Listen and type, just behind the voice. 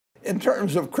in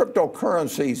terms of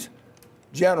cryptocurrencies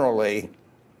generally,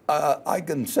 I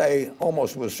can say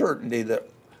almost with certainty that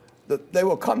they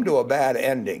will come to a bad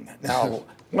ending. Now,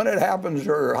 when it happens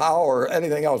or how or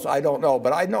anything else, I don't know.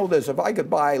 But I know this, if I could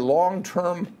buy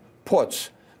long-term puts,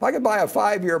 if I could buy a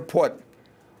 5-year put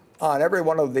on every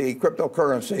one of the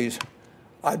cryptocurrencies,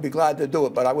 I'd be glad to do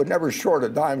it, but I would never short a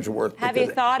dime's worth. Have you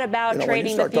thought about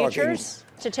trading the futures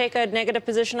to take a negative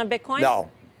position on Bitcoin? No.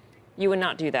 You would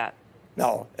not do that?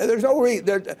 No. There's no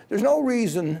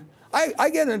reason. I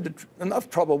get into enough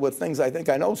trouble with things I think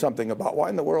I know something about. Why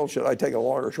in the world should I take a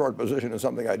long or short position in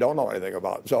something I don't know anything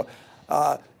about? So,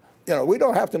 you know, we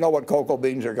don't have to know what cocoa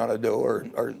beans are going to do or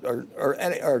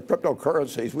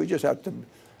cryptocurrencies. We just have to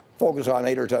focus on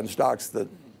 8 or 10 stocks, that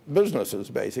businesses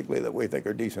basically that we think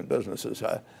are decent businesses.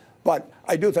 But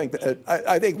I do think that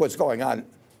I think what's going on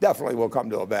definitely will come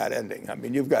to a bad ending. I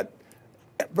mean, you've got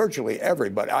virtually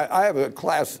everybody. I have a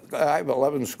class. I have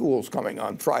 11 schools coming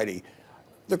on Friday.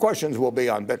 The questions will be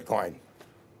on Bitcoin,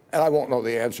 and I won't know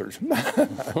the answers.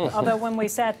 Although when we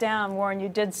sat down, Warren, you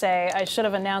did say, I should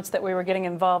have announced that we were getting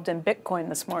involved in Bitcoin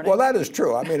this morning. Well, that is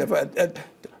true. I mean, if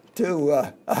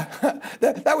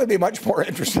that would be much more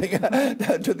interesting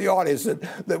to the audience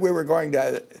that we were going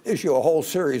to issue a whole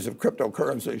series of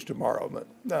cryptocurrencies tomorrow.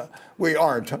 But we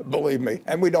aren't, believe me.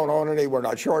 And we don't own any. We're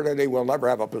not short any. We'll never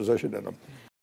have a position in them.